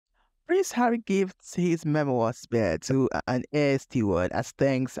Prince Harry gives his memoir spare to an air steward as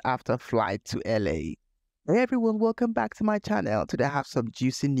thanks after flight to LA. Hey everyone, welcome back to my channel. Today I have some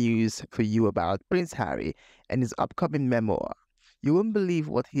juicy news for you about Prince Harry and his upcoming memoir. You won't believe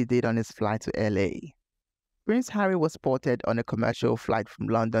what he did on his flight to LA. Prince Harry was spotted on a commercial flight from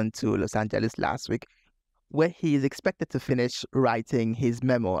London to Los Angeles last week, where he is expected to finish writing his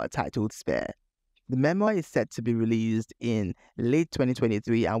memoir titled Spare. The memoir is set to be released in late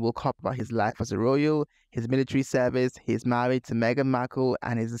 2023 and will cover his life as a royal, his military service, his marriage to Meghan Markle,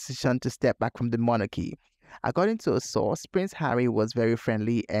 and his decision to step back from the monarchy. According to a source, Prince Harry was very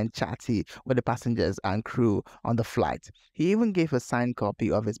friendly and chatty with the passengers and crew on the flight. He even gave a signed copy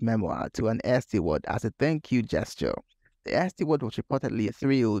of his memoir to an air steward as a thank you gesture. The air steward was reportedly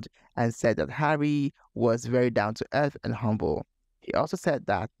thrilled and said that Harry was very down to earth and humble. He also said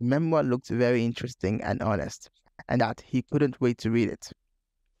that the memoir looked very interesting and honest, and that he couldn't wait to read it.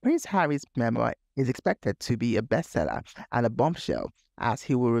 Prince Harry's memoir is expected to be a bestseller and a bombshell, as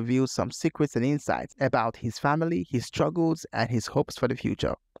he will reveal some secrets and insights about his family, his struggles, and his hopes for the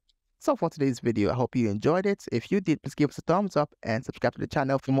future. So for today's video, I hope you enjoyed it. If you did, please give us a thumbs up and subscribe to the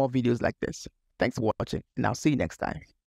channel for more videos like this. Thanks for watching, and I'll see you next time.